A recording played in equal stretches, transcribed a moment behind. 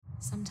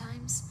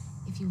Sometimes,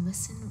 if you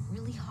listen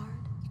really hard,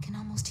 you can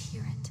almost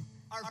hear it.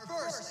 Our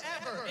first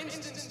ever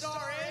instant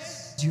star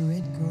is... You're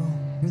it, girl.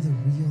 You're the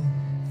real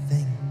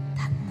thing.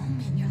 That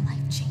moment your life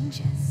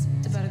changes.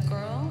 It's about a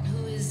girl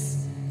who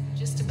is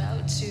just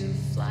about to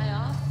fly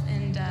off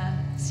and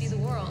see the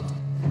world.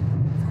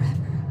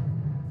 Forever.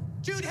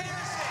 Jude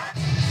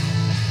Harrison!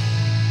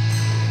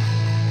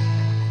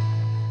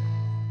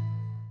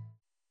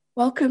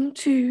 Welcome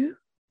to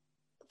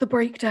the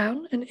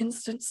Breakdown, an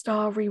Instant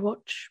Star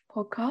Rewatch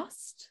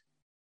podcast.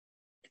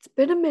 It's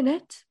been a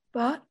minute,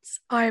 but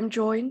I am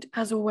joined,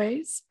 as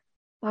always,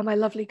 by my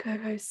lovely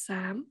co-host,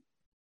 Sam.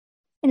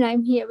 And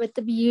I'm here with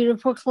the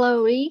beautiful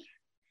Chloe.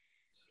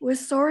 We're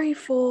sorry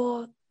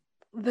for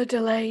the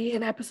delay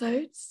in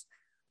episodes.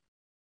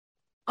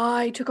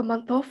 I took a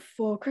month off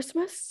for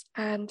Christmas,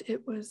 and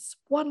it was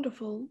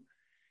wonderful.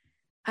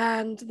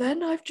 And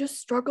then I've just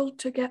struggled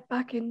to get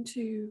back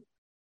into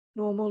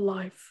normal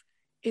life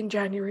in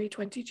January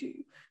 22.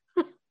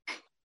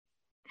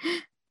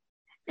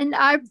 And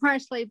I've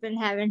personally been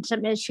having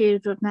some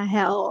issues with my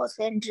health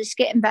and just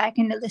getting back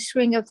into the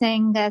swing of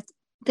things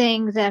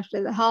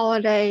after the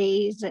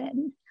holidays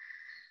and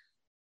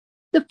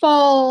the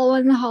fall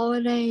and the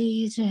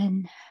holidays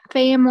and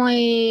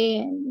family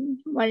and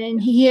running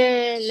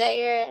here and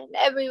there and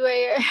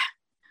everywhere.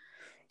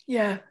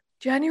 Yeah,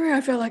 January I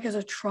feel like is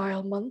a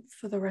trial month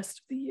for the rest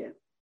of the year.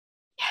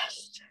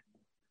 Yes.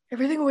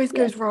 Everything always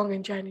goes wrong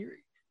in January.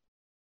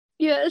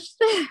 Yes.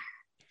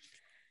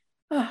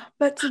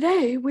 But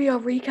today we are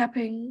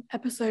recapping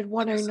episode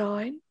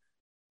 109,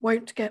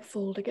 Won't Get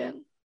Fooled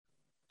Again.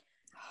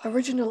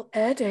 Original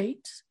air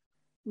date,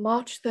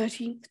 March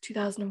 13th,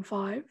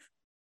 2005.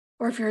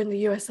 Or if you're in the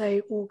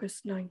USA,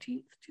 August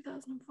 19th,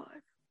 2005.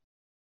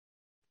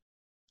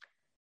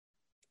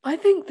 I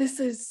think this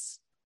is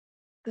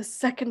the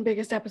second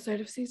biggest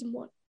episode of season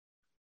 1.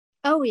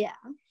 Oh, yeah.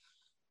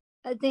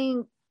 I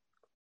think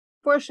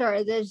for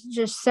sure there's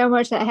just so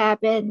much that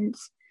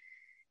happens.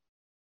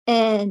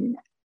 And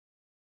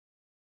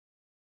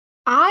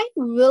I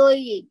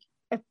really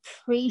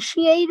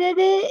appreciated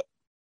it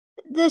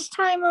this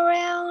time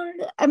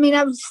around. I mean,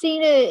 I've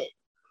seen it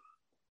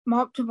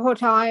multiple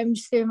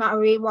times through my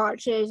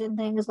rewatches and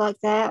things like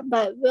that,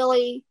 but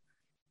really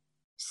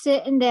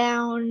sitting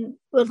down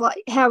with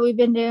like how we've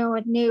been doing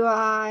with New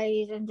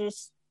Eyes and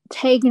just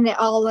taking it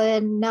all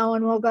in,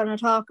 knowing we're going to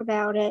talk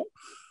about it.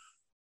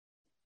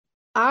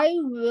 I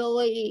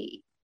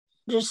really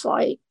just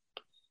like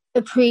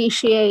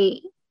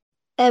appreciate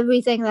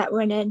everything that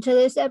went into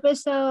this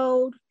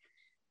episode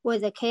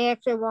with the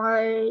character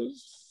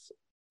wars,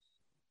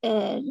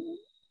 and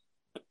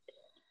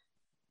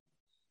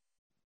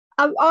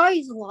I've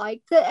always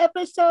liked the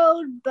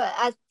episode, but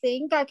I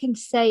think I can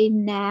say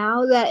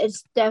now that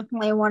it's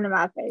definitely one of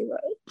my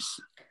favorites.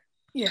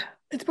 Yeah,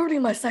 it's probably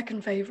my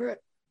second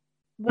favorite.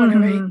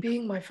 108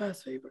 being my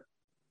first favorite.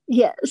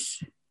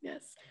 Yes.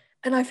 Yes.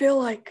 And I feel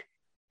like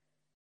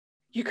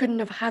you couldn't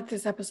have had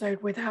this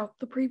episode without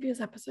the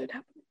previous episode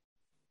happening.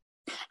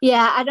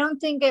 Yeah, I don't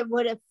think it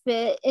would have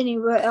fit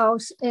anywhere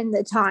else in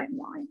the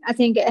timeline. I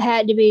think it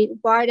had to be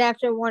right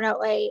after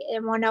 108,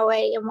 and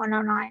 108 and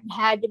 109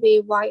 had to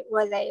be right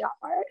where they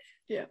are.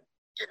 Yeah.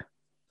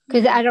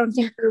 Because I don't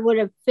think it would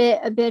have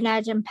been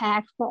as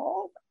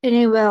impactful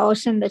anywhere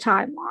else in the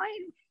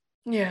timeline.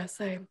 Yeah,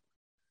 same.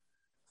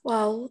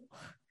 Well,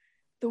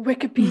 the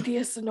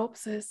Wikipedia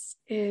synopsis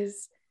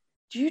is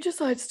Ju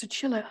decides to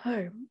chill at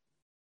home.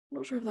 I'm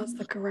not sure if that's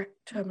the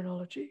correct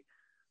terminology.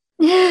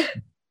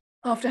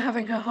 After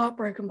having her heart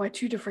broken by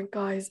 2 different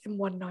guys in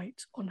one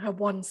night on her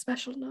one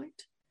special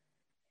night.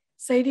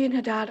 Sadie and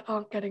her dad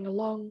aren't getting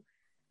along,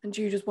 and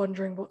Jude is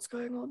wondering what's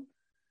going on.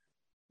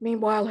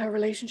 Meanwhile, her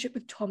relationship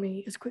with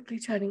Tommy is quickly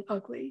turning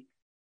ugly,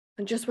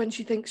 and just when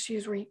she thinks she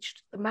has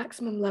reached the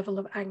maximum level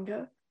of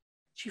anger,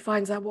 she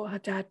finds out what her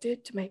dad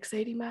did to make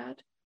Sadie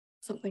mad,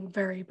 something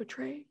very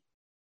betraying.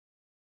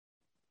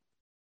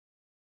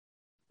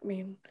 I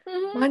mean,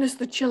 minus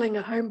the chilling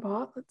at home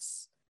part,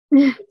 that's a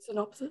good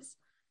synopsis.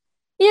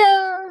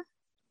 Yeah.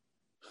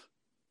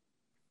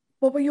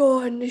 What were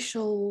your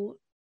initial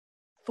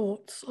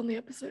thoughts on the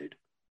episode?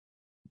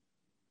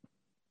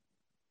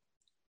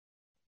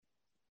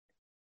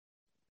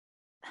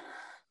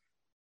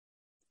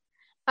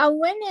 I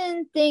went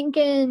in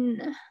thinking,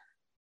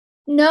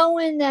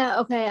 knowing that,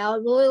 okay, I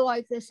really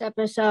like this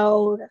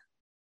episode,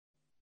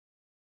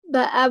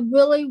 but I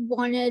really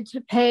wanted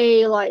to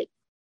pay, like,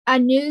 I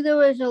knew there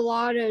was a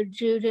lot of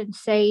Jude and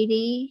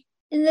Sadie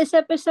in this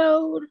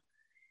episode,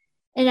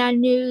 and I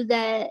knew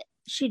that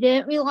she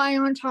didn't rely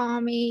on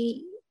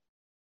Tommy,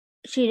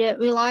 she didn't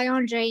rely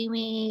on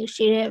Jamie,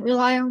 she didn't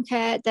rely on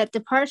Kat, that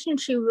the person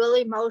she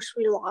really most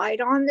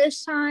relied on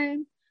this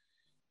time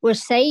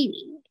was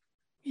Sadie.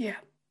 Yeah.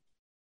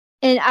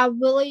 And I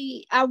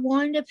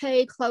wanted to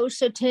pay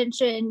close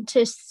attention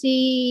to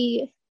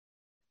see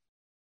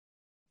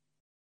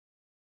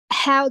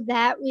how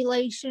that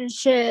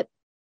relationship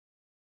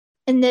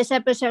in this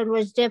episode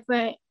was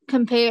different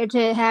compared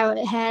to how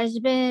it has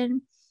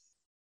been.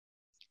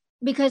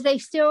 because they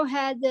still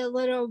had the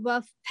little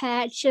rough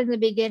patch in the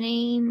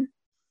beginning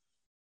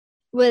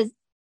with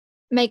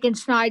making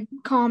snide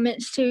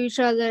comments to each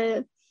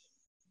other.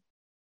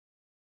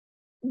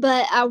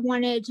 But I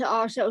wanted to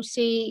also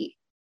see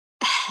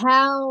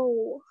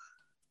how,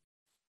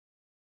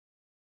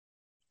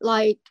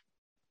 like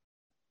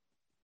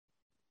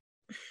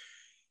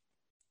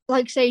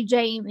say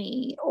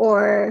Jamie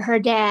or her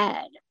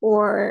dad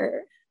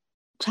or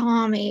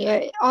Tommy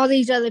or all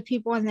these other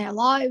people in their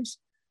lives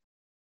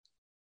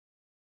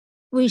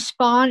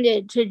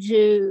responded to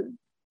Jude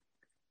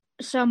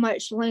so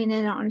much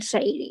leaning on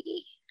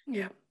Sadie.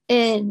 Yeah.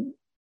 And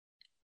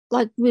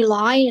like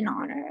relying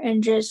on her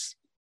and just,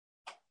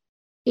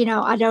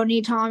 I don't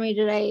need Tommy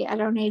today. I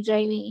don't need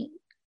Jamie.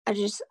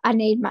 I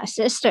need my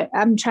sister.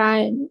 I'm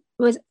trying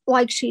with,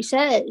 like she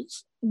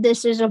says,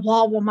 this is a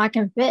problem I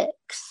can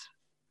fix.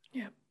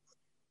 Yeah.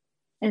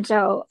 And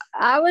so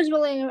I was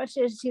really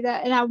interested to see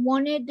that. And I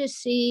wanted to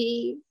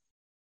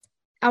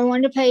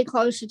pay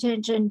close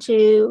attention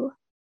to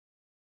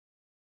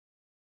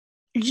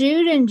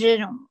Jude in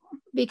general,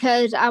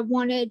 because I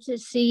wanted to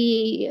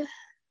see,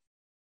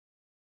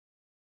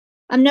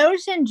 I'm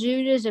noticing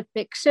Jude is a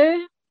fixer.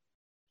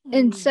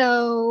 And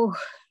so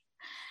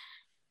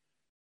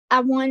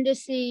I wanted to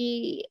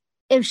see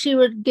if she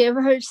would give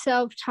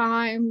herself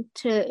time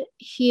to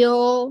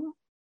heal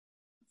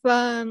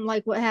from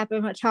like what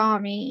happened with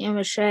Tommy and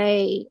with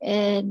Shay,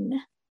 and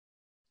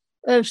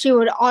if she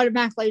would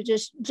automatically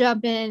just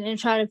jump in and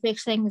try to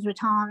fix things with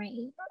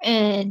Tommy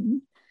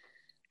and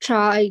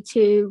try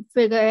to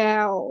figure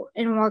out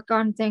and work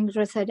on things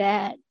with her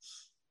dad.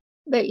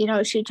 But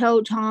she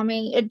told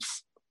Tommy,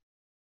 it's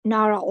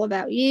not all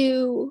about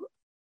you.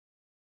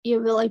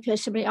 You're really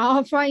pissing me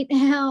off right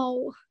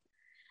now.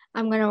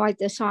 I'm going to write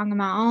this song on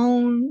my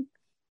own.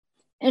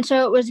 And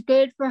so it was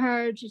good for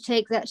her to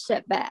take that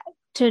step back,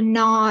 to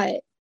not,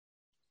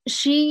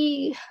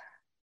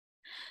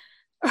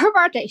 her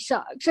birthday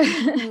sucks.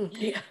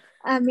 Yeah.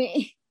 I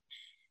mean,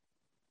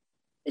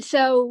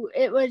 so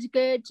it was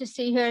good to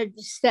see her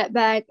step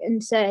back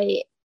and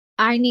say,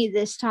 I need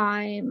this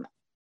time.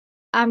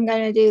 I'm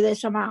going to do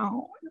this on my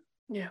own.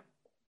 Yeah.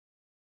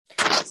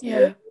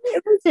 Yeah.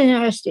 It was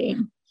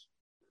interesting.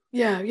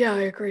 Yeah,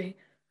 I agree.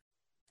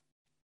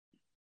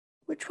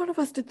 Which one of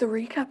us did the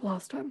recap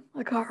last time?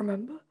 I can't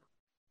remember.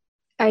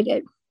 I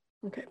did.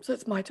 Okay, so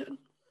it's my turn.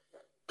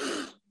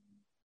 Okay,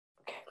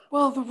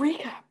 well, the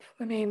recap.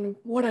 I mean,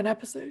 what an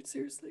episode,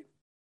 seriously.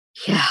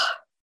 Yeah.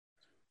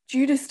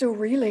 Jude is still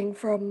reeling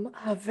from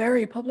her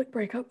very public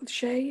breakup with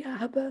Shay at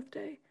her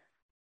birthday.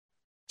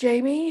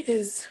 Jamie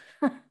is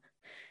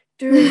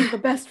doing the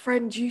best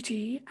friend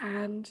duty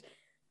and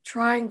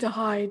trying to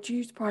hide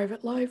Jude's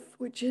private life,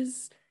 which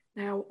is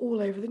now all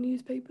over the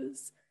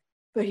newspapers,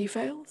 but he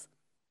fails.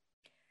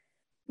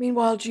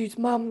 Meanwhile, Jude's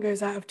mum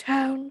goes out of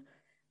town,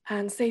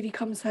 and Sadie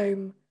comes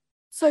home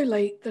so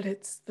late that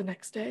it's the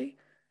next day,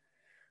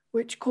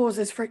 which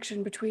causes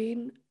friction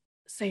between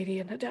Sadie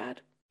and her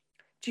dad.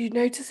 Jude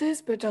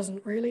notices, but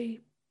doesn't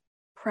really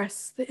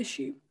press the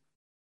issue.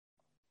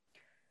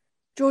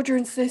 Georgia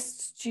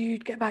insists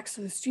Jude get back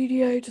to the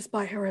studio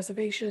despite her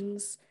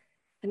reservations,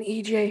 and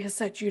EJ has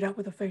set Jude up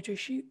with a photo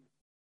shoot.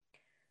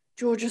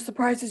 Georgia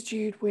surprises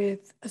Jude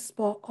with a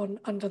spot on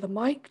Under the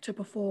Mic to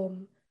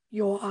perform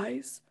Your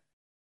Eyes.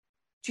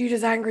 Jude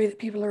is angry that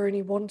people are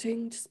only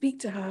wanting to speak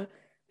to her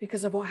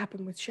because of what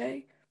happened with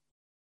Shay.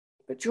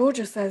 But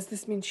Georgia says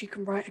this means she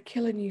can write a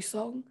killer new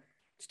song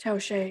to tell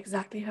Shay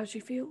exactly how she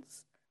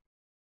feels.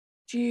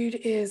 Jude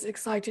is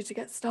excited to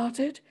get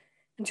started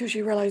until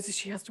she realizes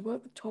she has to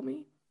work with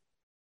Tommy.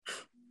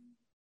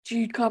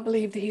 Jude can't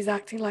believe that he's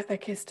acting like their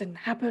kiss didn't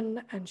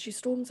happen, and she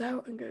storms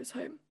out and goes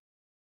home.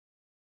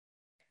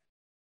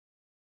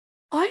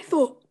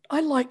 I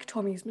like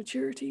Tommy's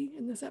maturity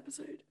in this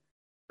episode.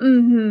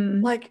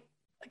 Mm-hmm. Like,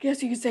 I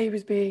guess you could say he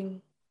was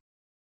being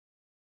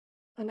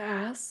an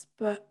ass,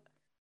 but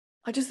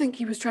I just think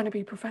he was trying to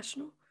be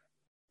professional.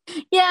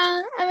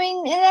 Yeah, I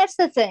mean, and that's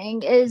the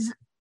thing, is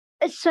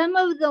some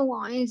of the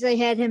lines they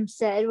had him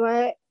said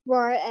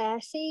were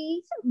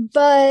assy,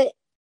 but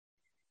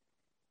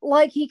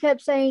like he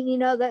kept saying,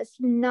 that's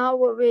not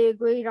what we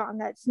agreed on.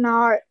 That's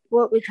not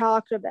what we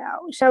talked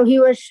about. So he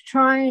was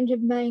trying to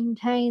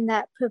maintain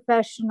that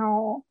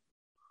professional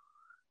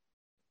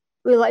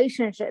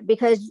relationship,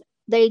 because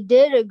they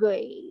did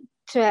agree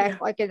to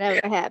act like it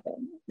never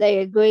happened. They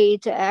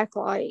agreed to act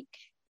like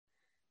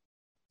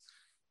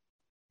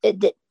it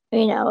did,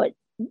 it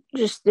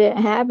just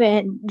didn't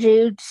happen.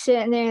 Jude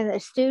sitting there in the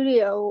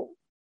studio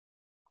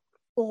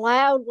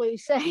loudly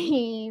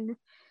saying,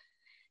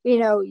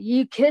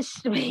 you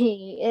kissed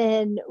me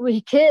and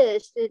we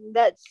kissed, and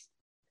that's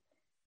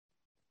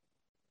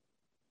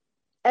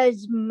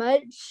as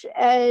much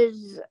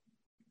as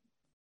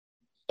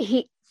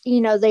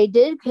they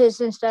did kiss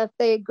and stuff.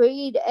 They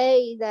agreed,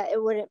 A, that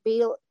it wouldn't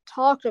be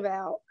talked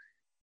about,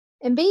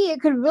 and B,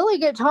 it could really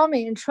get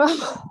Tommy in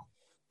trouble.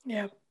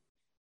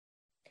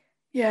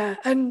 Yeah,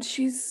 and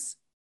he says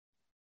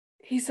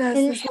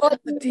this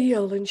wasn't the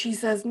deal, and she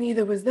says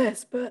neither was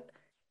this, but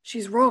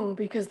she's wrong,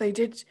 because they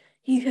did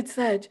he had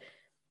said,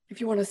 if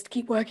you want us to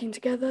keep working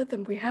together,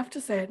 then we have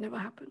to say it never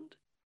happened.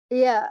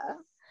 Yeah.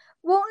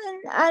 Well,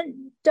 and I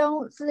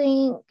don't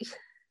think.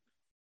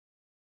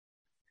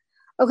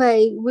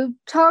 Okay, we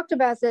talked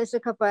about this a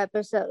couple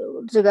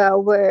episodes ago,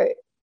 where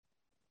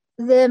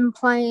them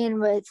playing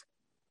with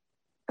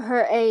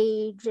her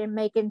age and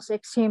making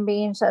 16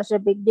 being such a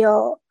big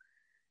deal,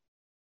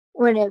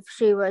 when if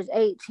she was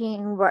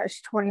 18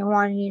 versus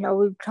 21,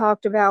 we've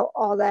talked about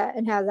all that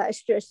and how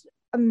that's just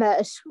a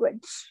mess,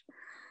 which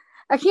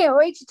I can't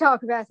wait to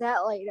talk about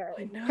that later,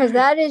 because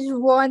that is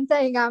one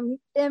thing I'm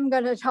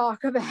going to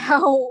talk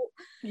about.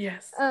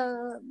 Yes.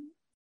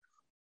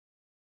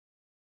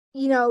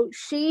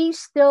 She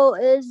still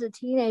is a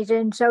teenager,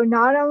 and so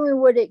not only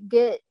would it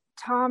get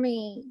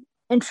Tommy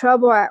in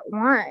trouble at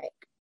work,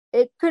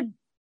 it could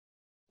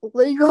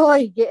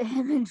legally get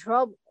him in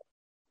trouble.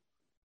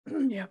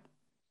 Yeah.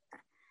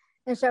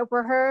 And so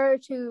for her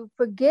to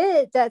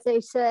forget that they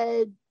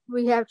said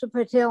we have to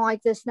pretend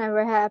like this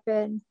never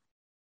happened,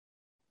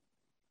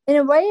 in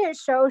a way it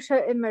shows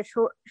her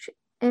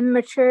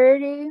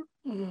immaturity.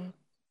 Mm-hmm.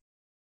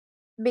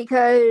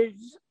 Because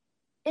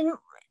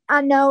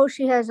I know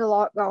she has a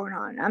lot going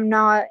on. I'm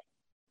not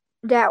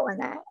doubting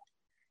that.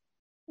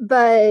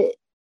 But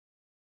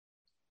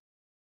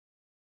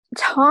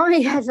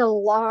Tommy has a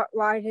lot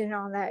riding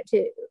on that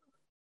too.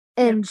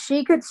 And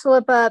she could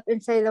slip up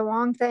and say the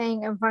wrong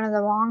thing in front of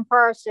the wrong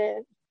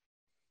person,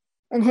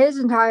 and his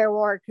entire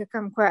world could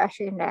come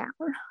crashing down.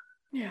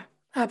 Yeah,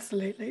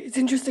 absolutely. It's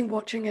interesting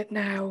watching it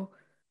now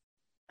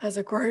as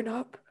a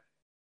grown-up.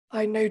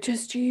 I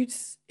noticed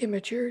Jude's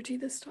immaturity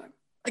this time.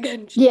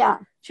 Again, she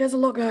has a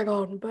lot going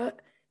on, but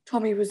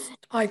Tommy was,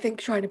 I think,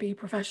 trying to be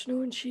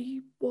professional, and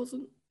she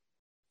wasn't.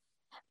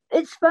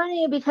 It's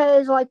funny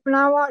because, like, when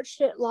I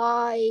watched it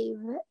live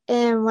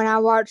and when I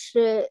watched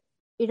it,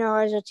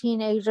 as a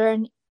teenager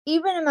and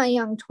even in my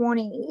young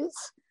 20s,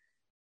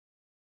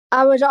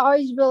 I was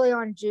always really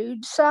on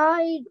Jude's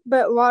side,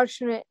 but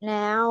watching it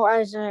now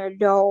as an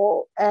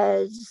adult,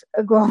 as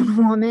a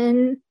grown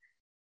woman,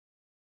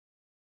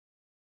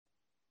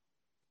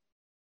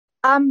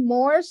 I'm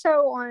more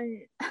so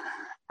on,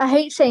 I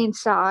hate saying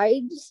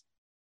sides,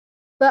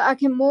 but I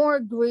can more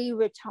agree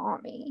with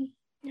Tommy.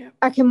 Yeah.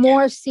 I can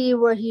more see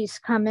where he's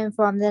coming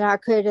from than I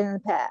could in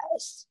the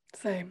past.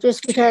 Same.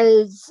 Just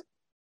because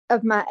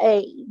of my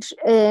age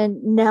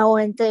and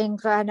knowing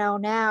things I know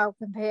now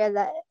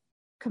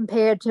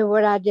compared to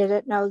what I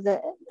didn't know then.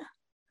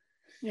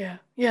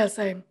 Yeah,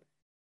 same.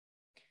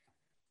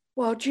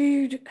 While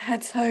Jude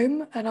heads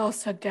home and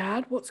asks her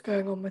dad what's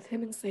going on with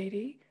him and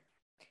Sadie,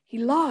 he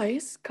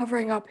lies,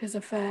 covering up his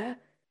affair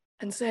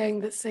and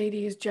saying that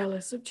Sadie is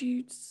jealous of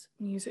Jude's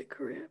music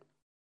career.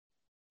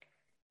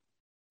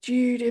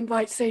 Jude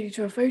invites Sadie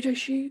to a photo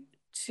shoot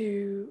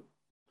to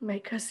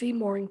make her seem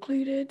more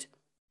included,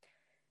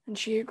 and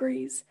she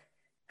agrees.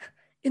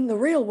 In the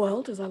real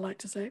world, as I like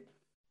to say,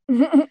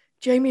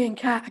 Jamie and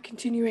Kat are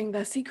continuing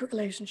their secret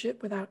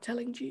relationship without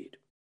telling Jude.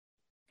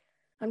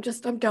 I'm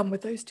done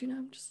with those two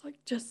now.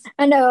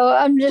 I know,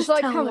 I'm just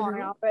like, come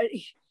on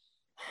already.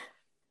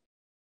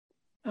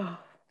 Oh,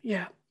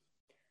 yeah.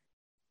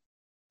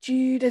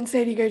 Jude and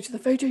Sadie go to the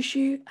photo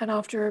shoot, and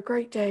after a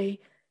great day,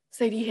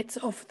 Sadie hits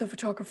it off with the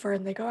photographer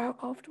and they go out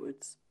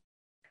afterwards.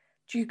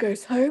 Jude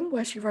goes home,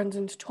 where she runs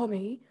into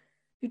Tommy,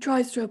 who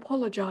tries to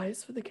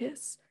apologize for the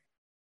kiss.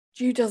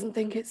 Jude doesn't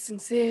think it's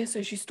sincere,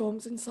 so she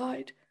storms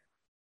inside,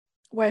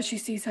 where she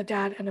sees her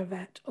dad and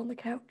Yvette on the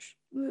couch.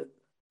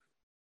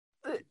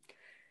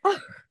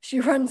 She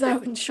runs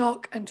out in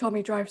shock, and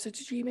Tommy drives her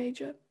to G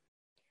Major.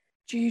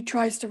 Jude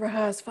tries to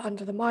rehearse for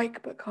Under the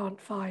Mic, but can't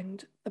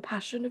find the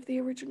passion of the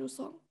original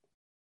song.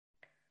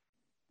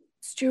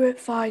 Stuart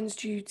finds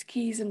Jude's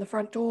keys in the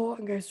front door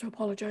and goes to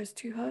apologize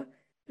to her,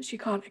 but she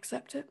can't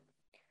accept it.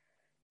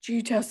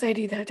 Jude tells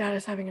Sadie that her dad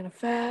is having an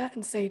affair,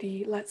 and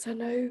Sadie lets her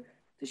know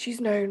that she's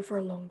known for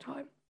a long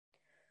time.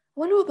 I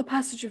wonder what the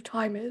passage of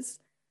time is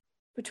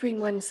between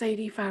when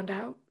Sadie found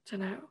out to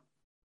now.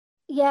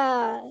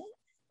 Yeah,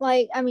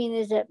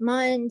 is it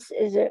months?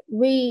 Is it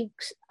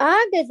weeks?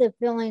 I get the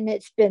feeling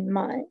it's been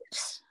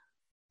months.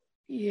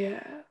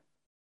 Yeah.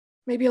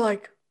 Maybe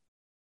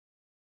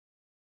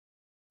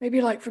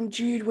from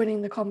Jude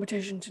winning the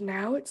competition to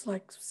now, it's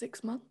like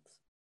 6 months.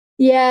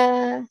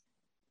 Yeah.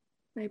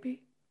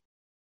 Maybe.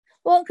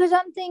 Well, because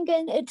I'm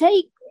thinking it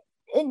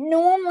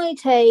normally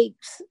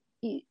takes,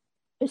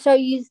 so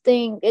you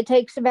think it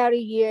takes about a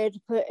year to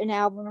put an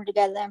album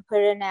together and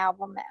put an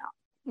album out.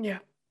 Yeah.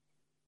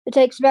 It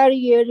takes about a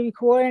year to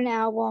record an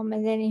album,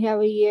 and then you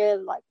have a year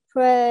of like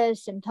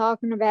press and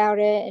talking about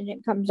it, and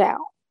it comes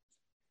out.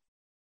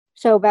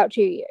 So about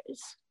 2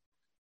 years.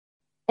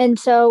 And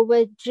so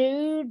with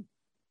Jude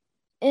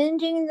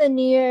ending the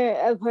year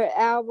of her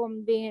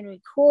album being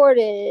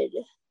recorded,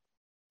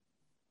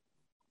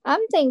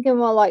 I'm thinking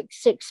like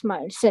 6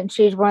 months since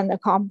she's won the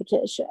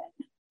competition.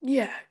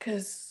 Yeah,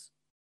 because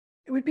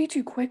it would be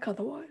too quick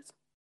otherwise.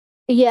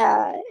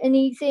 Yeah,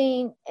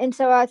 and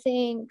so I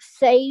think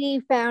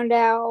Sadie found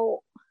out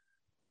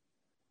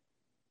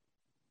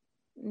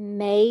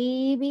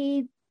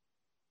maybe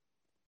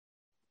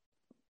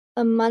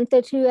a month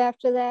or two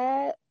after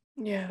that.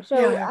 Yeah.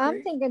 So yeah, I I'm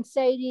agree. thinking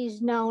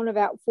Sadie's known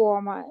about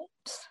 4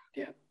 months.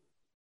 Yeah.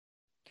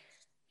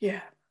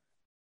 Yeah.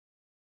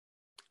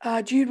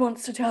 Jude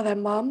wants to tell their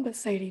mum, but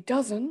Sadie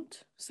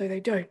doesn't, so they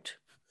don't,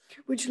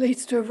 which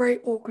leads to a very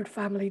awkward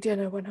family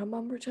dinner when her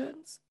mum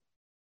returns.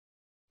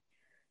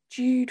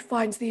 Jude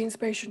finds the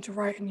inspiration to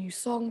write a new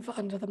song for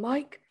Under the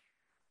Mic,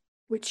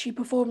 which she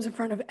performs in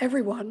front of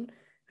everyone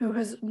who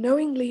has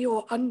knowingly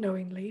or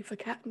unknowingly, for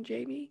Kat and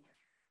Jamie,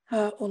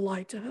 hurt or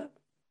lied to her.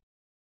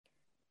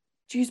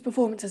 Jude's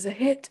performance is a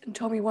hit, and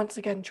Tommy once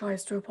again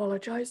tries to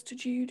apologize to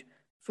Jude,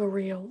 for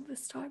real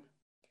this time.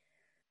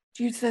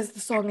 Jude says the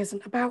song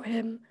isn't about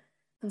him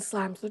and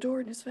slams the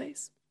door in his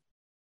face.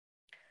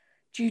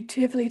 Jude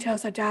tearfully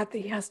tells her dad that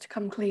he has to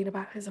come clean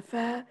about his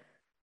affair.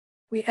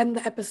 We end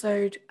the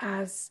episode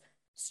as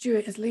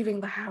Stuart is leaving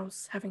the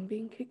house, having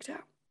been kicked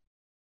out.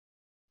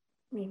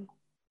 I mean,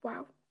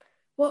 wow.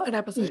 What an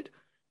episode.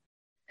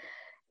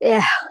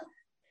 Yeah.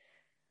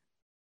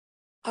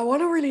 I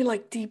want to really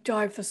deep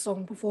dive the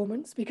song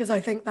performance because I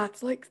think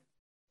that's the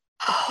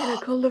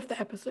pinnacle of the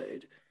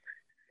episode.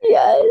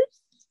 Yes.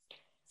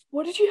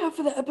 What did you have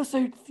for the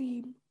episode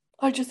theme?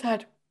 I just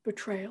had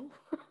betrayal.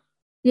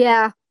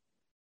 Yeah.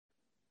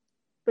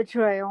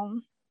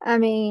 Betrayal. I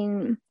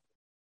mean,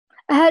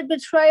 I had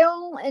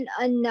betrayal and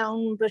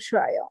unknown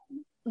betrayal.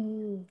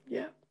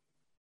 Yeah.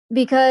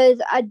 Because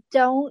I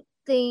don't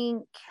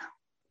think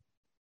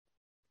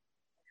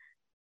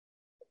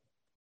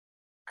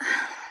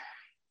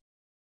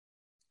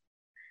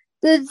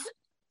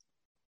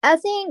I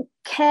think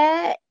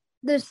Kat,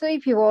 there's 3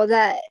 people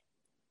that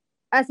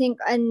I think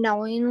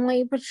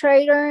unknowingly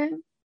betrayed her,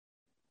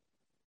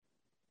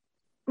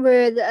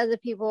 where the other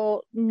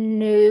people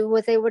knew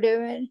what they were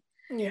doing.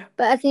 Yeah.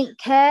 But I think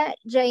Kat,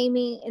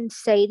 Jamie, and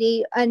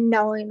Sadie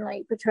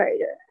unknowingly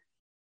betrayed her.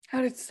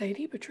 How did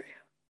Sadie betray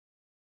her?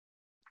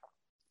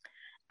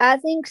 I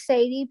think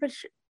Sadie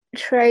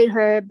betrayed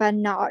her by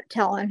not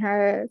telling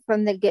her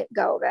from the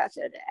get-go about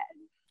their dad.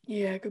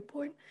 Yeah, good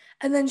point.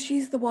 And then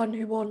she's the one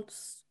who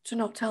wants to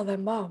not tell their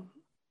mum.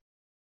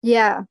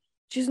 Yeah.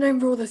 She's known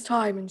for all this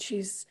time and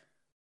she's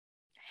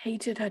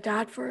hated her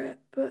dad for it,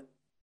 but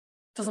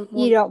doesn't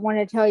want... You don't want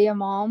to tell your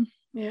mom?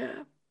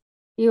 Yeah.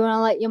 You want to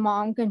let your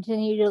mom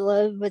continue to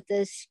live with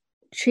this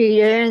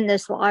cheater and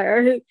this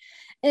liar.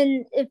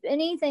 And if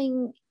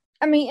anything,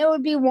 I mean, it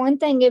would be one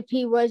thing if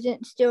he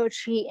wasn't still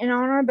cheating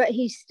on her, but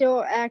he's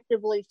still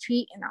actively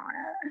cheating on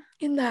her.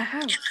 In their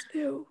house,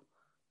 too.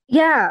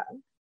 Yeah.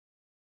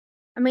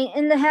 I mean,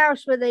 in the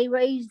house where they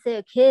raise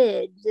their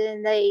kids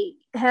and they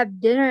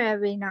have dinner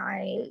every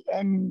night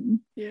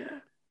and... Yeah.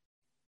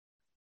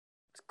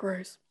 It's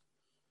gross.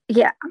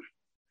 Yeah.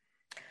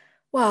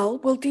 Well,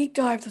 we'll deep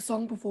dive the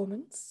song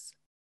performance.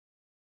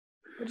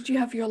 What did you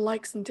have for your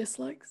likes and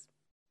dislikes?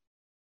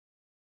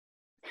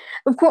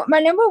 Of course, my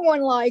number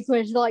one like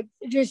was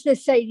just the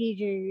Sadie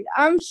Jude.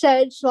 I'm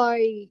such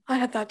I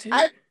had that too.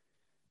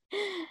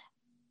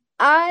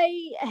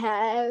 I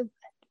have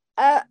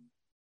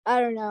I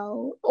don't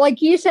know.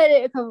 You said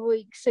it a couple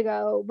weeks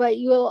ago, but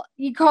you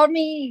told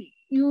me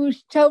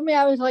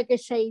I was a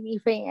Sadie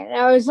fan.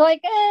 I was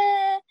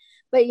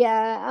but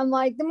yeah, I'm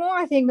the more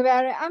I think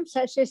about it, I'm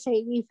such a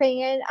Sadie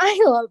fan. I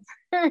love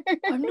her.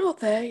 I'm not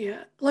there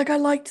yet. I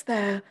liked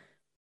their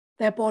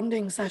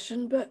bonding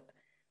session, but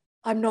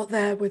I'm not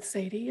there with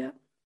Sadie yet.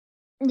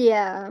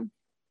 Yeah.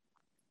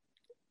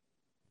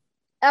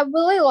 I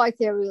really like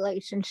their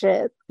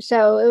relationship.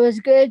 So it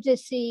was good to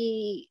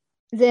see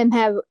them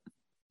have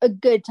a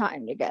good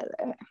time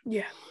together.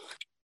 Yeah.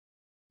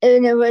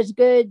 And it was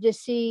good to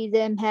see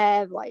them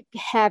have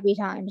happy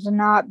times and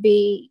not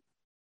be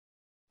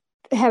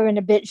having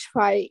a bitch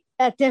fight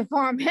at their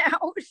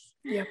farmhouse.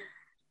 Yeah.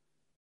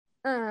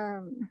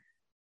 And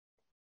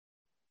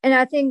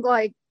I think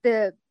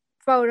the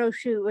photo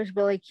shoot was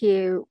really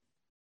cute.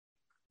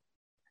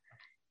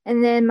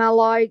 And then my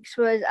likes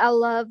was I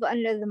love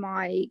Under the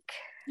Mic.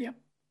 Yep.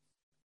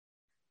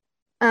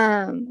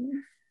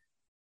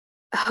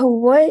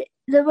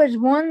 There was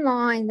one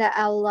line that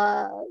I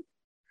loved.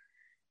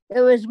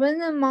 It was when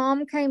the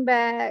mom came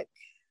back.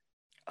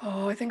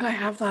 Oh, I think I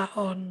have that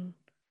on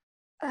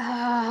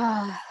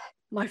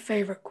my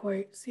favorite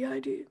quotes. Yeah, I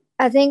do.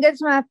 I think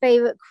it's my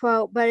favorite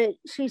quote, but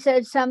she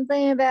said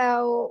something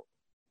about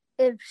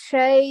if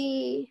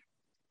Shay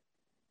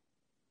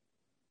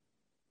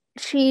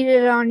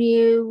cheated on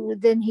you,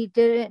 then he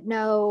didn't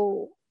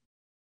know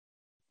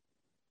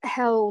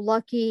how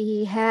lucky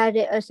he had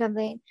it or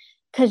something.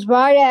 Because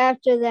right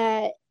after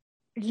that,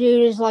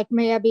 Jude is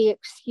may I be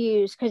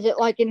excused? Because it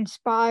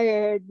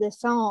inspired the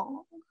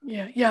song.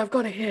 Yeah, I've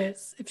got it here.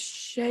 If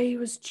Shay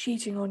was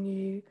cheating on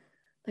you,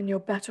 then you're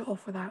better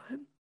off without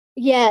him.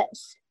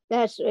 Yes,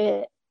 that's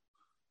it.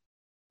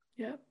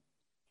 Yeah.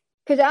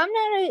 Because I'm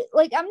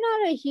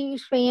not a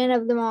huge fan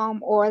of the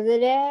mom or the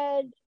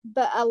dad,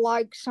 but I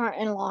like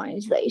certain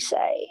lines they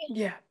say.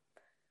 Yeah.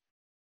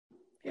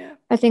 Yeah.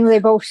 I think they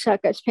both suck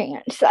as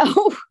pants,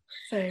 so.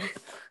 Same.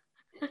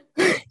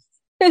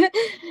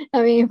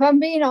 I mean, if I'm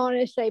being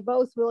honest, they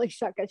both really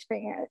suck as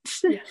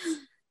pants. Yes.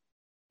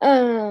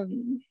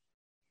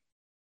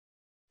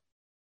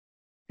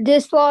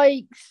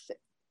 Dislikes,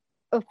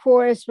 of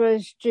course,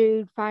 was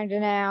Jude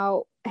finding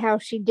out how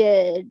she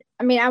did.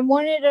 I mean, I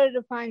wanted her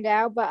to find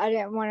out, but I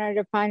didn't want her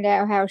to find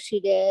out how she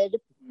did.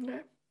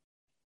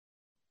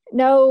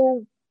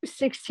 No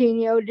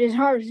 16-year-old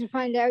deserves to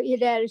find out your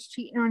dad is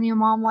cheating on your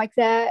mom like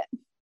that.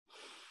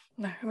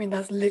 No, I mean,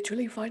 that's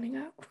literally finding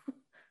out.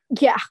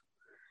 Yeah.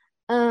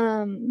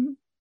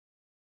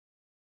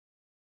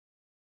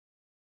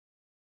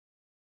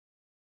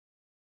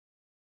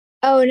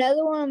 Oh,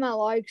 another one of my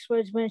likes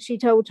was when she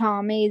told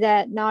Tommy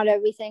that not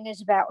everything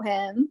is about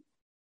him.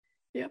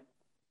 Yep.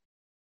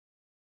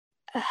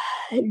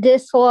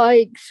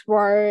 Dislikes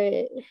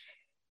were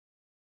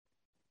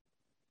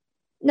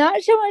not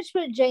so much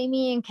what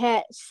Jamie and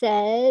Kat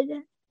said,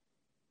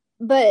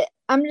 but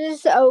I'm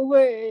just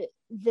over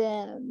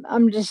them.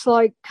 I'm just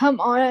like, come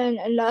on,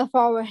 enough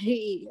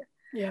already.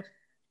 Yep.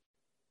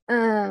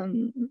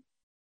 And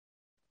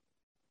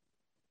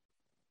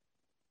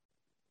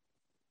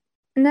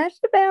that's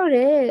about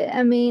it.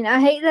 I mean,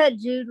 I hate that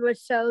Jude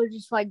was so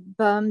just like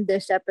bummed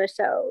this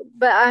episode,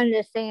 but I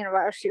understand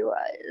why she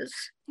was.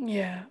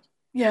 Yeah.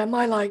 Yeah,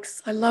 my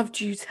likes. I love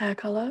Jude's hair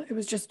color. It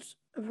was just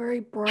a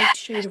very bright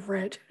shade of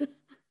red.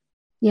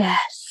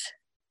 Yes.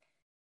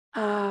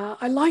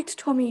 I liked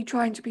Tommy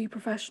trying to be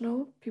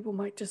professional. People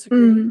might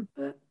disagree,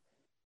 but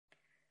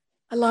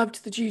I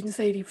loved the Jude and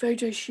Sadie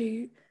photo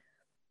shoot,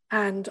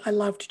 and I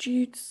loved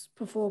Jude's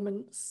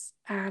performance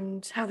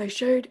and how they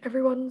showed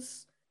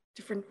everyone's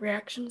different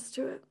reactions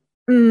to it.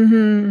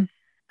 And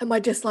my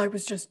dislike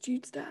was just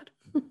Jude's dad.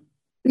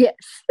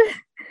 Yes.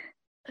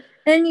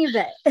 And you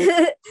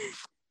bet.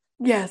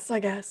 Yes, I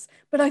guess.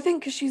 But I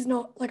think because she's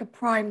not like a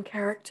prime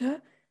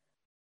character,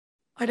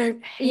 I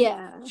don't hate.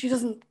 Yeah. She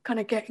doesn't kind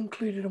of get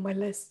included on my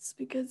lists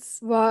because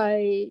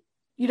Right.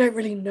 you don't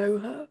really know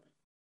her.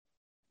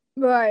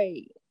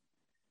 Right.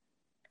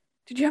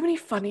 Did you have any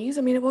funnies?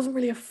 I mean, it wasn't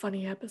really a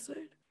funny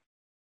episode.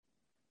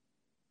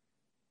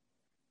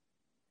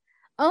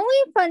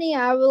 Only funny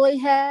I really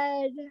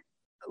had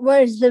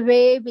was the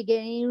very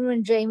beginning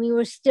when Jamie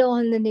was still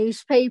in the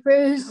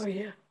newspapers. Oh,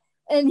 yeah.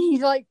 And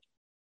he's like,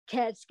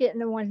 Kat's getting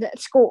the ones at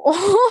school.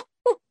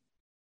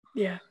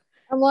 Yeah.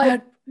 I'm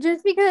like,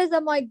 just because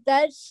I'm like,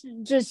 that's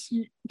just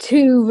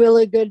two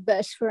really good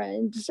best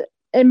friends.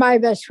 And my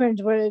best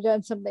friends would have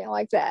done something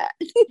like that.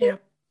 Yeah.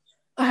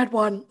 I had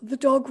one. The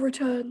dog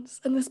returns,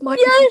 and this might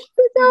Yes,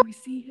 be when we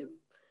see him.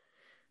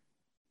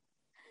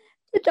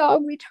 The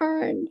dog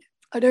returned.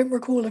 I don't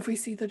recall if we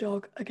see the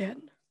dog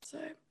again, so.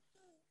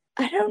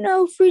 I don't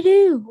know if we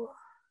do.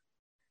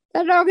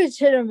 That dog is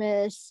hit or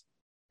miss.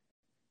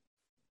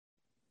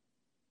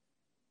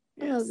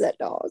 Yes. I love that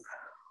dog.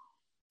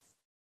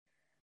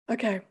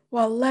 Okay,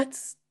 well,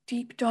 let's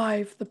deep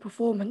dive the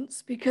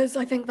performance because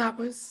I think that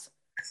was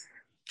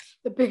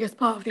the biggest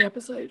part of the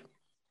episode.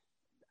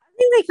 I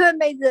think they could have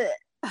made the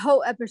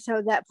whole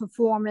episode that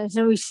performance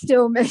and we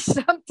still missed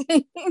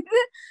something.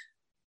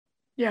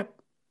 Yep.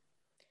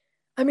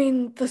 I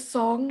mean, the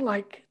song,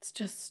 like,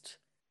 it's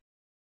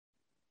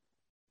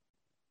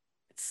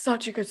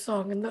such a good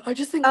song. And I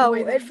just think the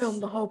way they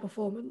filmed the whole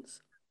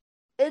performance.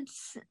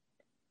 It's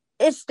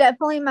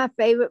definitely my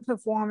favorite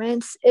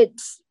performance.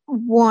 It's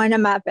one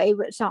of my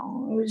favorite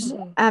songs.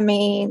 I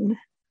mean,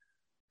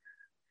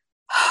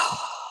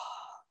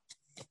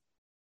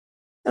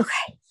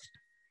 okay.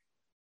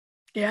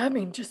 Yeah, I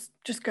mean, just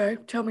go.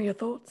 Tell me your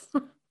thoughts.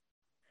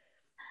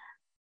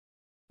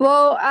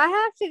 Well, I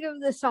have to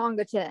give the song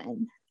a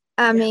 10.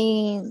 I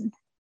mean,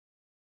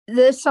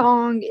 this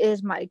song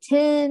is my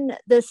 10.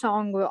 This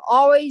song will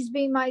always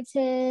be my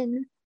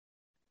 10.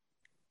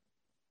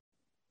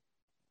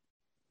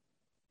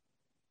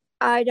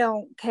 I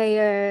don't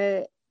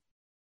care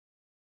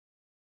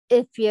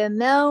if you're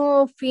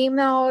male,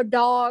 female,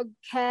 dog,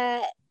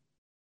 cat,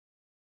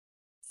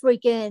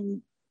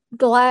 freaking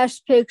glass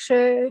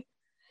picture.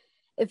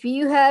 If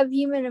you have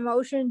human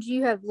emotions,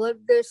 you have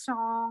lived this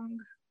song.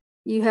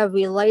 You have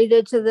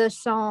related to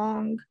this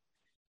song.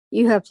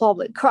 You have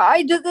probably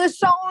cried to this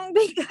song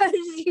because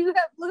you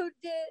have lived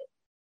it.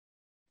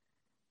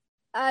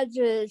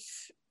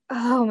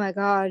 Oh my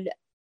God.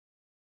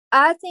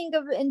 I think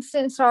of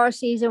Instant Star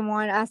Season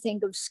 1, I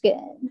think of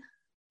Skin.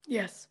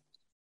 Yes.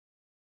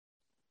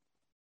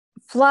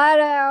 Flat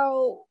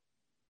out,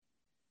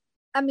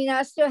 I mean,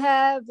 I still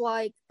have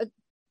like a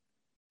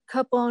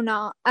couple,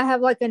 I have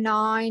like a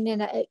 9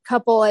 and a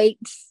couple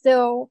 8s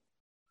still.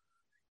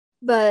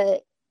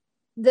 But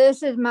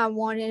this is my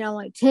 1 and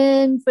only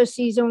 10 for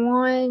season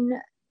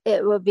 1.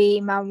 It will be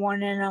my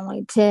 1 and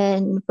only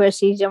 10 for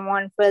season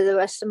 1 for the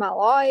rest of my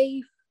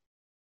life.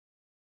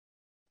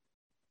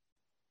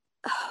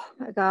 Oh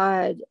my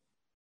God.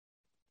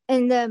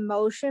 And the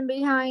emotion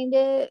behind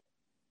it.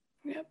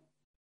 Yep.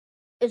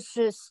 It's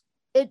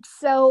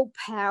so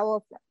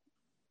powerful.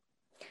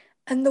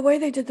 And the way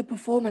they did the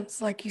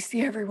performance, like you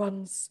see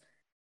everyone's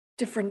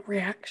different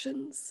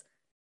reactions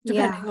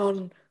depending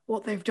on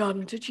what they've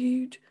done to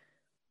Jude.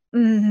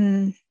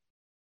 So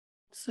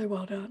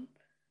well done.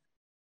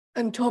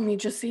 And Tommy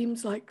just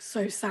seems like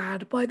so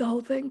sad by the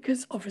whole thing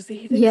because obviously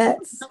he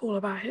thinks it's all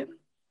about him.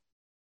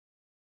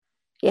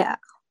 Yeah.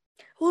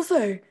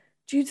 Also,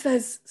 Jude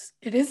says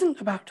it isn't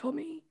about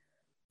Tommy.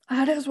 I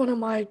had it as one of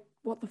my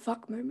what the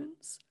fuck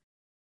moments.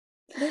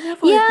 I don't know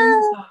if I agree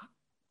with that.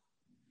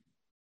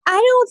 I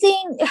don't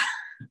think.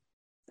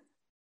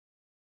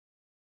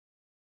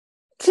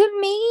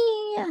 To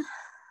me,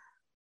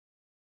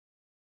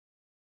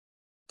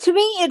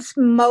 it's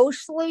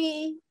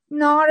mostly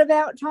not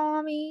about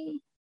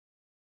Tommy.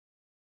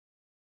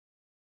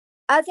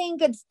 I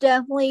think it's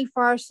definitely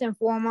first and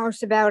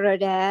foremost about her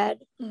dad.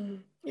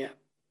 Yeah.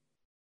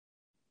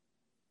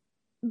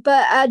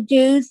 But I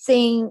do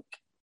think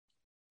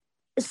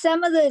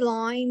some of the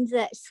lines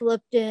that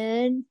slipped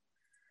in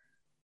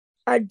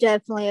are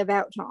definitely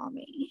about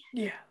Tommy.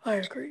 Yeah, I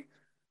agree.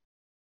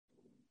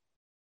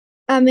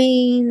 I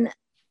mean,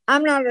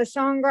 I'm not a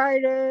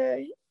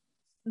songwriter,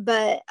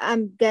 but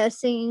I'm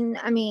guessing,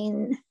 I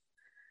mean,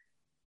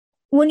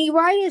 when you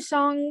write a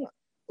song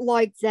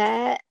like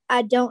that,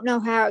 I don't know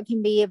how it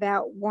can be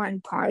about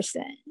one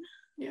person.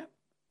 Yeah.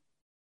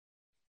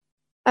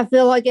 I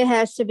feel like it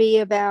has to be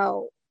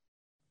about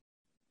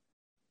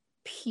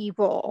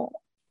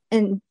people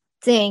and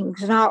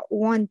things, not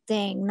one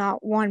thing,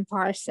 not one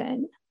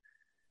person,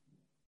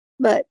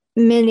 but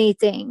many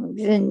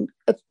things and,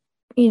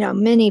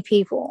 many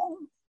people.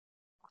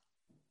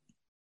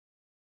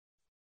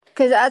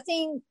 Because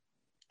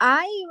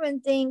I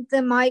even think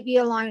there might be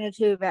a line or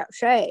two about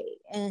Shay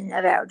and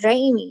about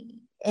Jamie,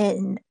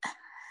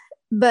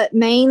 but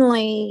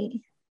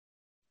mainly,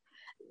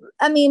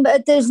 I mean,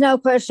 but there's no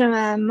question in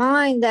my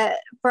mind that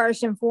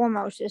first and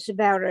foremost it's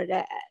about her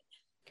dad.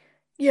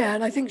 Yeah,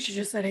 and I think she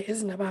just said it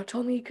isn't about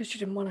Tommy because she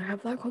didn't want to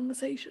have that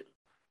conversation.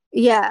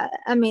 Yeah,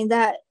 I mean,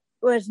 that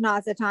was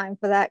not the time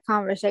for that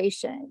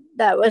conversation.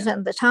 That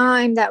wasn't the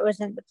time, that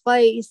wasn't the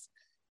place.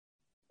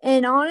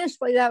 And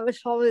honestly, that was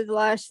probably the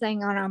last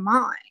thing on her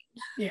mind.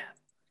 Yeah.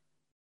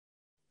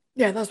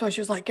 Yeah, that's why she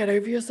was like, get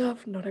over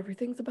yourself. Not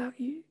everything's about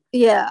you.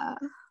 Yeah.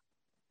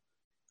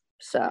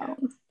 So. Yeah.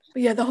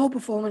 But yeah, the whole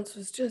performance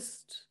was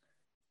just,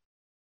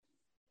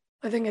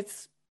 I think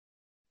it's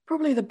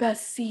probably the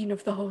best scene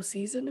of the whole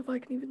season, if I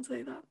can even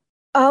say that.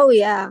 Oh,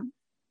 yeah.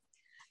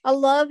 I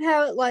love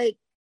how it, like,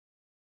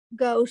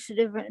 goes to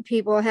different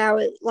people, how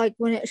it, like,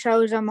 when it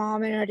shows her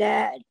mom and her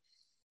dad,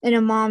 and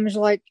her mom's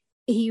like,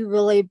 he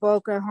really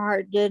broke her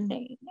heart, didn't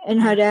he?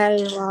 And her dad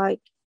is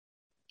like,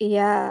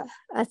 yeah,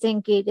 I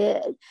think he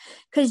did.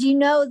 Because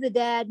the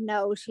dad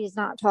knows he's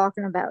not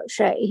talking about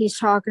Shay. He's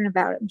talking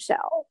about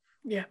himself.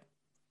 Yeah.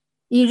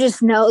 You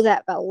just know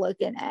that by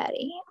looking at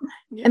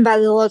him and by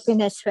the look in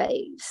his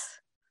face.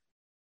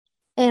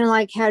 And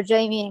like how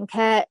Jamie and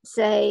Kat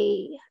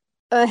say,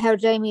 how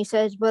Jamie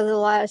says, we're the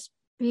last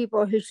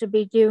people who should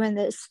be doing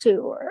this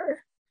to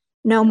her.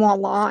 No more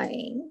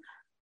lying.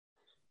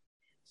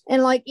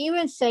 And like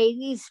even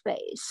Sadie's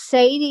face,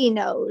 Sadie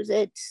knows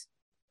it's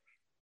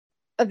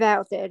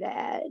about their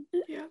dad.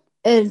 Yeah.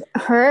 And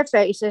her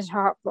face is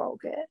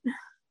heartbroken.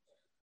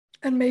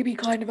 And maybe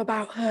kind of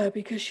about her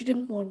because she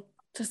didn't want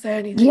to say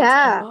anything to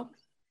her mom.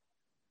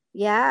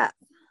 Yeah.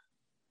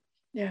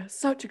 Yeah,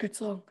 such a good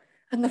song.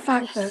 And the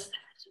fact that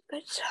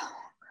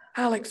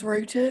Alex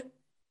wrote it,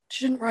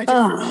 she didn't write it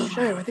for the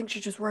show. I think she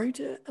just wrote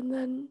it and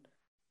then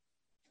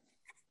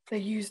they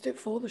used it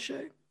for the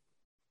show.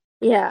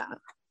 Yeah.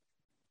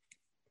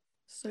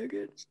 So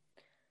good.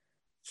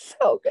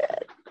 So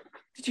good.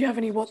 Did you have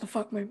any what the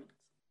fuck moments?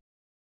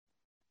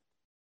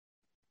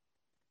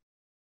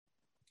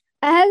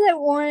 I had that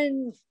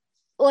one,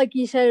 like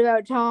you said,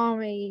 about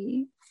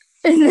Tommy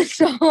in the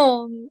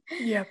song.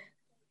 Yeah.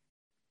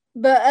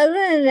 But other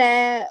than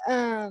that,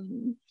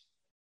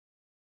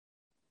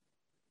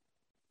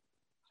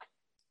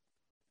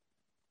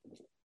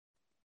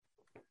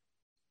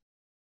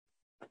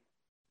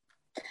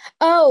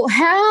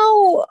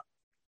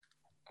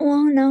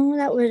 well, no,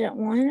 that wasn't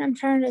one. I'm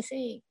trying to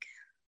think.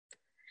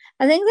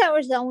 I think that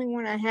was the only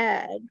one I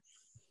had.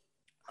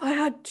 I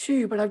had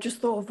two, but I've just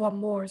thought of one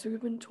more as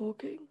we've been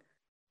talking.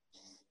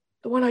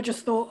 The one I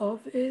just thought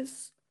of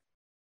is,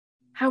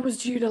 how was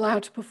Jude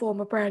allowed to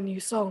perform a brand new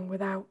song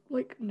without,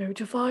 like,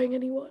 notifying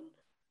anyone?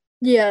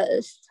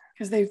 Yes.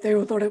 Because they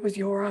all thought it was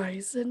Your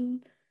Eyes,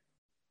 and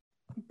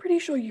I'm pretty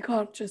sure you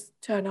can't just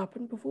turn up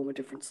and perform a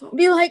different song.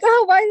 Be like,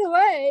 oh, by the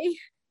way.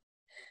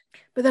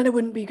 But then it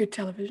wouldn't be good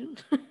television.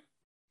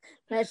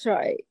 That's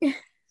right.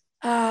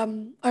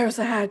 I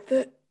also had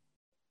that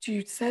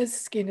Jude says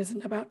Skin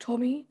isn't about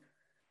Tommy.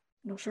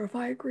 I'm not sure if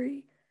I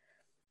agree.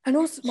 And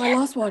also, my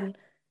last one,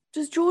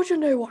 does Georgia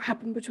know what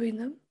happened between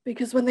them?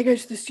 Because when they go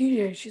to the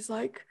studio, she's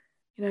like,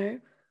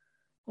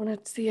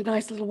 want to see a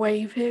nice little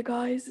wave here,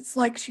 guys? It's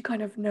like she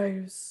kind of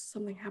knows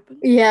something happened.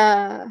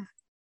 Yeah.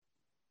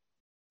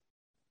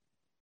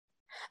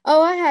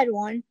 Oh, I had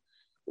one.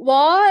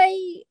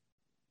 Why,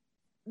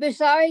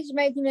 besides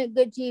making it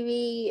good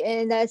TV,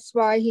 and that's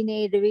why he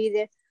needed to be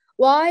there,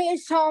 why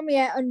is Tommy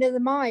at under the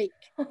mic?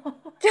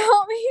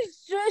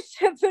 Tommy's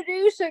just a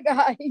producer,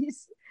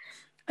 guys.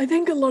 I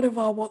think a lot of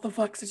our what the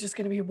fucks are just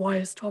going to be, why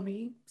is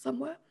Tommy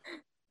somewhere?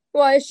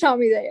 Why is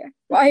Tommy there?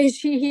 Why is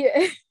he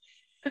here?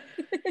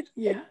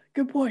 Yeah,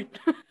 good point.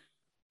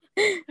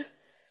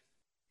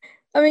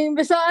 I mean,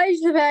 besides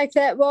the fact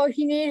that, well,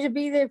 he needed to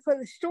be there for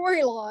the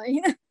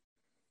storyline.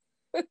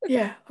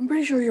 Yeah, I'm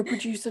pretty sure your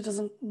producer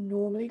doesn't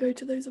normally go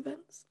to those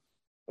events.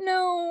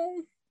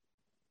 No.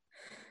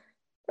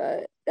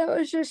 But that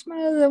was just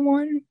my other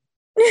one.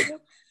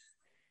 Yep.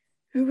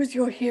 Who was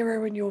your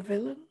hero and your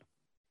villain?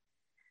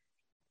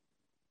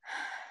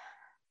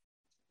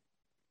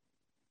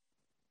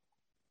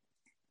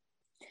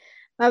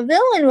 My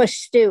villain was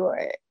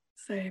Stuart.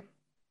 Same.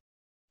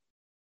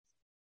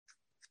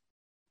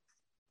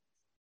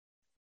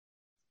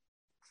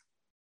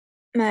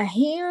 My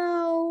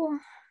hero.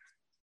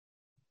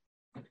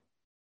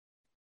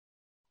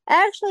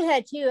 I actually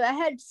had two. I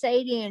had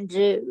Sadie and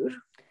Jude.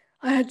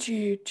 I had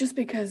Jude just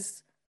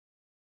because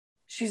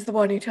she's the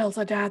one who tells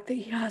her dad that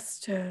he has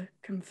to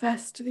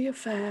confess to the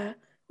affair,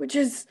 which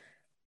is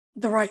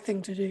the right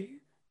thing to do.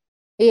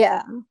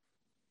 Yeah.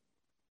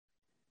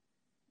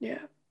 Yeah.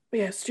 But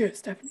yeah,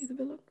 Stuart's definitely the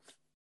villain.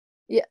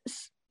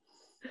 Yes.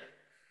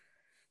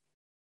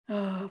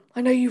 I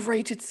know you've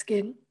rated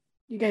Skin.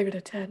 You gave it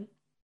a 10.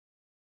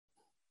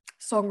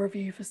 Song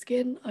review for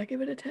Skin, I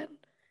give it a 10.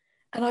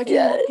 And I do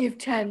not give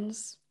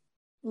 10s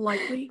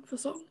lightly for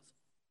songs.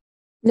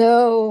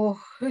 No.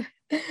 I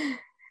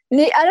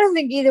don't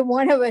think either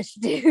one of us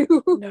do.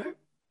 No.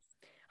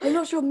 I'm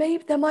not sure.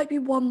 Maybe there might be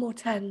one more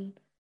 10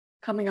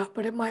 coming up,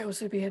 but it might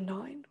also be a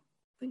 9.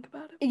 Think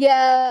about it.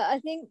 Yeah, I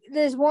think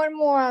there's one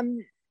more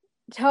I'm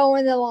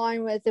towing the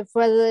line with, if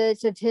whether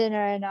it's a 10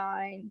 or a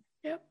 9.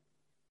 Yep.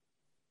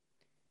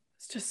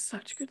 It's just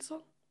such a good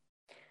song.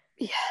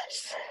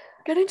 Yes.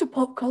 Get into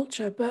pop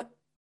culture, but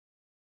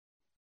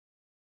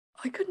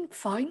I couldn't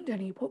find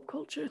any pop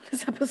culture in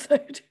this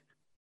episode.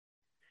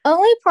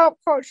 Only pop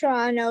culture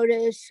I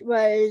noticed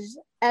was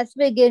at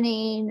the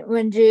beginning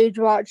when Jude's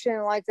watching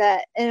like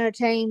that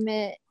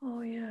entertainment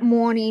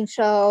morning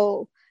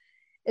show.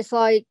 It's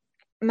like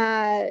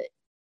my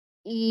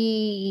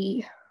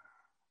E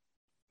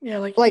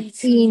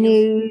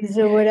News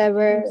or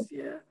whatever. News,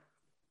 yeah.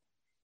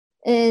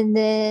 And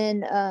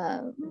then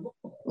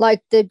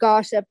like the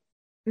gossip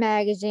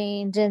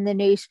magazines and the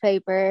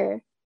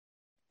newspaper.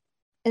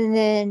 And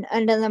then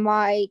under the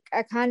mic,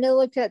 I kind of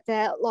looked at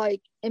that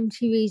like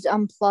MTV's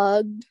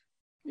Unplugged.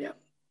 Yeah.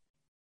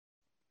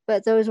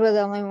 But those were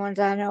the only ones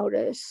I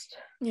noticed.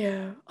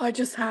 Yeah, I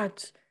just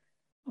had,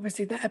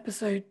 obviously the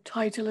episode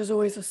title is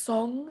always a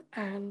song,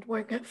 and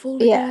Won't Get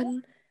Fooled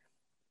Again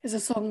is a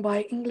song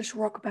by English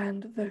rock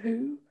band The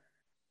Who,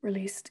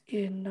 released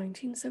in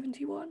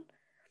 1971.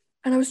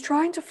 And I was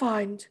trying to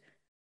find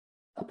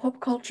a pop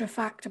culture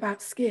fact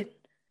about Skin,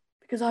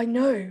 because I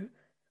know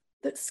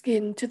that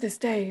Skin to this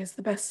day is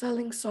the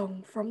best-selling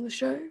song from the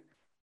show.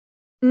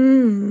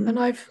 And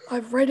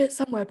I've read it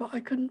somewhere, but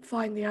I couldn't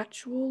find the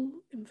actual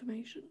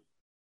information.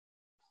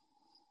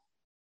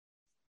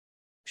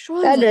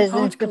 Sure, that there's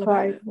doesn't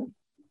surprise me.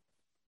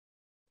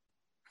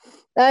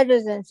 That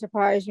doesn't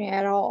surprise me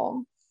at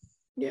all.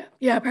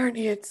 Yeah,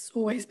 apparently it's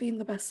always been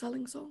the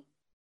best-selling song.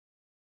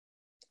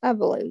 I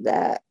believe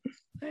that.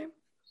 Okay.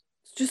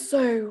 It's just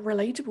so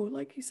relatable,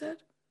 like you said.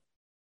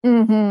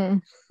 Mm-hmm.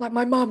 Like,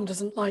 my mum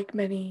doesn't like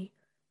many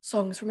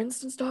songs from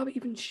Instant Star, but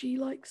even she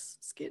likes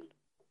Skin.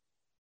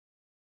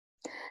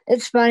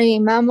 It's funny,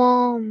 my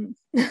mom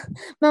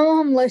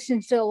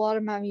listens to a lot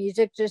of my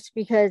music just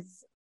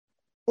because,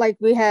 like,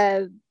 we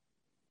have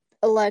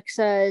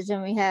Alexas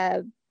and we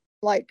have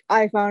like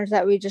iPhones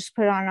that we just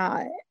put on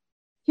our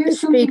Here's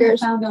something I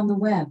found on the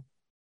web.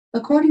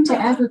 According to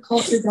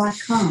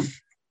agriculture.com,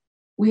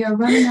 we are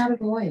running out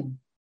of oil.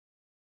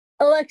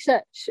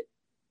 Alexa,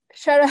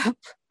 shut up.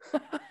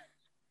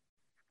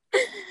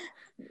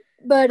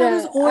 But how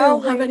does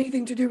oil have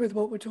anything to do with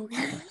what we're talking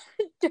about?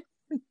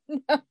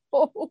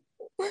 No.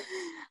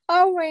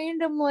 I'll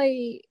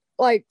randomly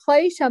like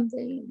play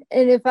something,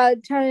 and if I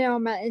turn it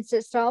on my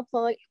Instant Stop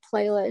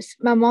playlist,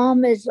 my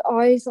mom is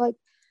always like,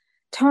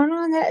 turn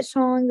on that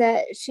song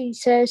that she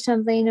says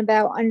something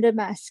about under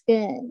my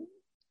skin.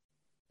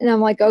 And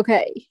I'm like,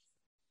 okay.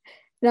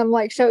 And I'm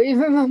like, so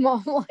even my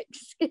mom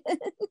likes Skin.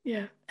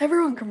 Yeah,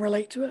 everyone can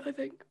relate to it, I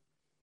think.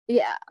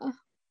 Yeah.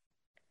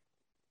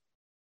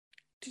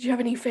 Did you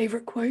have any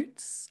favorite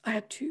quotes? I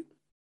had 2.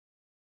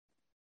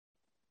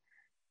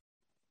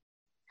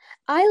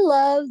 I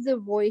love the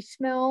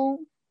voicemail.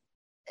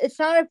 It's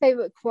not a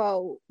favorite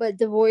quote, but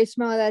the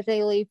voicemail that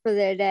they leave for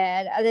their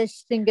dad. I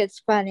just think it's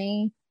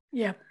funny.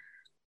 Yeah.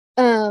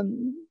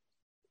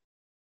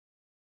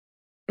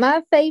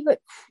 My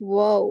favorite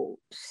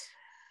quotes.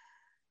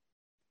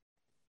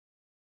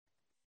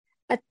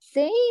 I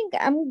think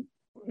I'm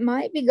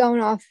definitely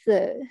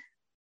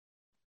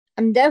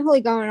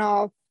going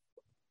off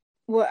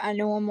what I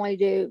normally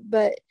do,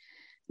 but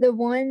the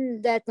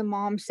one that the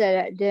mom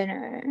said at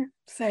dinner.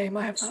 Same,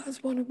 I have that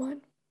as one of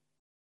mine.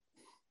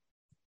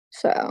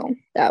 So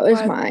that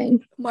was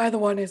mine. My other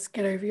one is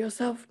get over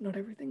yourself, not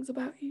everything's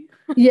about you.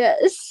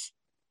 Yes,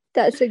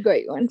 that's a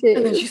great one too.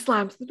 And then she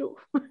slams the door.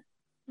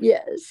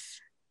 Yes.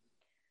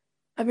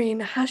 I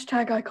mean,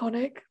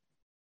 #iconic.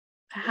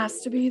 it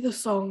has to be the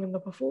song and the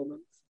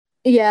performance.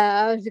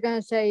 Yeah, I was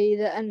gonna say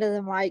the end of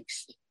the mic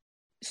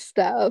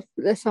stuff,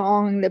 the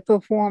song, the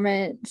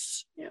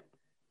performance. Yep.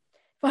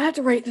 If I had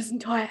to rate this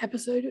entire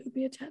episode, it would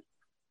be a 10.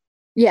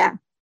 Yeah.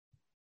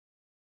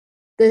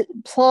 The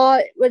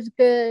plot was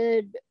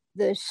good.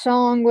 The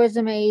song was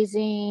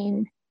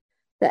amazing.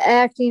 The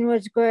acting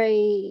was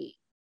great.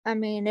 I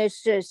mean,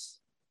 it's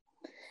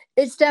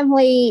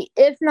definitely,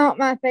 if not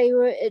my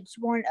favorite, it's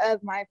one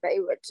of my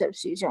favorites of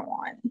season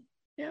 1.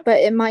 Yep.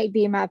 But it might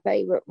be my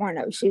favorite one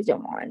of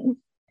season 1.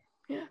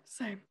 Yeah,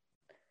 same.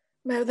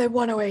 No, the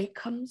 108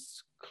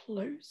 comes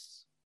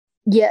close.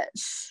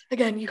 Yes.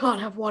 Again, you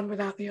can't have one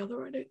without the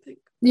other, I don't think.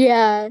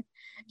 Yeah.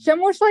 It's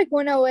almost like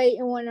 108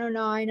 and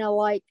 109 are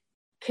like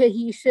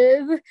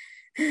cohesive.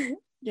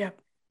 Yeah.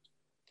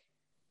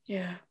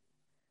 Yeah.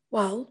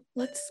 Well,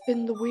 let's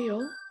spin the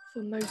wheel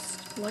for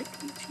most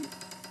likely to.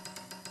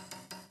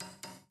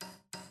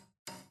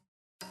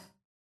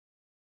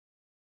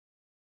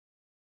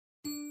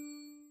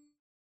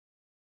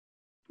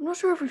 I'm not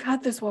sure if we've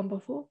had this one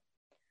before.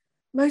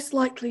 Most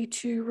likely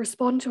to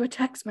respond to a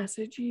text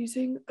message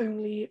using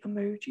only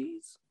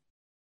emojis.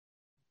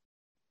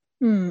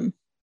 I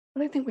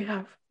don't think we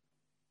have.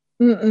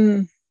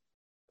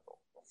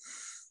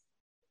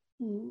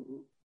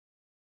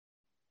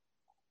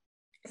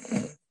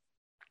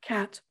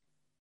 Cat.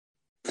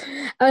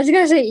 I was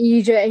gonna say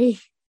EJ.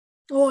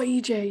 Or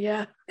EJ,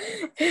 yeah.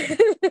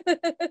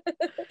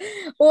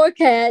 Or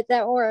Cat,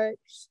 that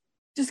works.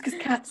 Just because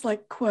Cat's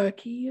like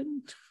quirky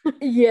and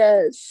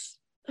yes.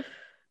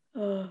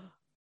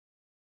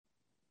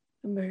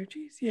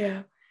 Emojis,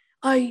 yeah.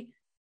 I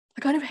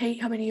kind of hate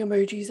how many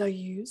emojis I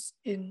use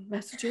in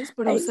messages,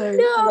 but also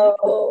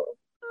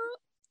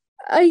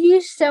I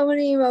use so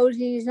many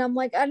emojis and I'm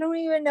like, I don't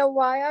even know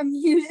why I'm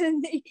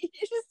using these.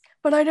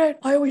 But I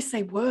always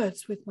say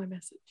words with my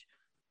message.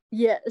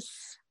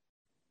 Yes.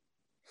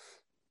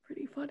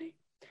 Pretty funny.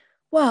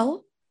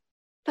 Well,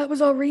 that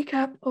was our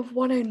recap of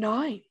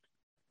 109.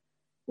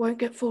 Won't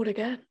get fooled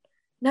again.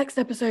 Next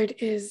episode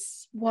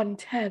is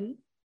 110.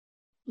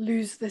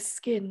 Lose the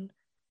Skin.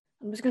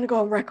 I'm just going to go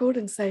on record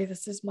and say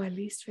this is my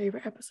least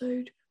favorite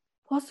episode,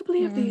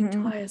 possibly of the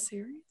entire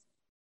series.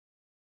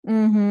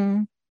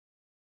 I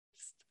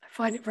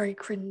find it very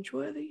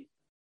cringeworthy.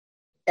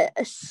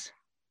 Yes.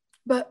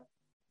 But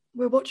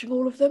we're watching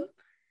all of them,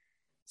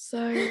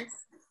 so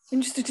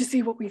interested to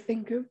see what we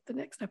think of the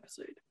next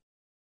episode.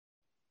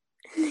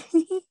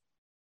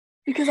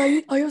 Because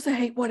I also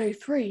hate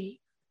 103,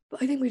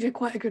 but I think we did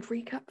quite a good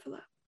recap for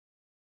that.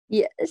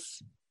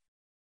 Yes.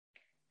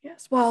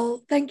 Yes,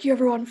 well, thank you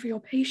everyone for your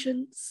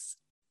patience.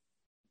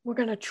 We're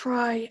going to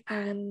try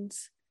and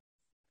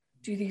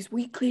do these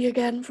weekly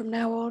again from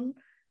now on,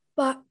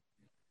 but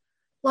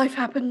life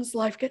happens,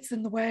 life gets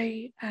in the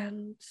way,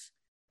 and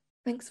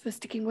thanks for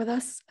sticking with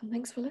us, and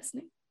thanks for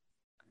listening.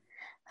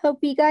 Hope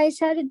you guys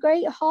had a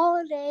great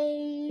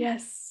holiday.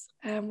 Yes,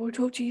 and we'll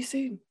talk to you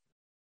soon.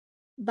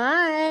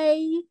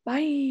 Bye.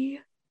 Bye.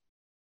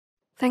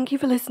 Thank you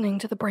for listening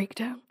to The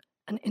Breakdown,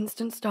 an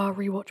Instant Star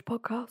rewatch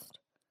podcast.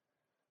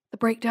 The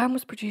Breakdown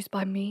was produced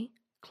by me,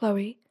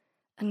 Chloe,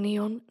 and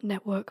Neon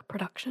Network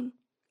Production.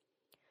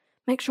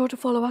 Make sure to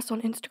follow us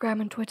on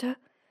Instagram and Twitter,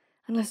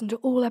 and listen to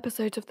all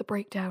episodes of The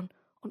Breakdown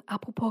on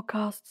Apple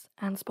Podcasts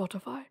and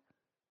Spotify.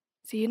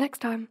 See you next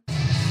time.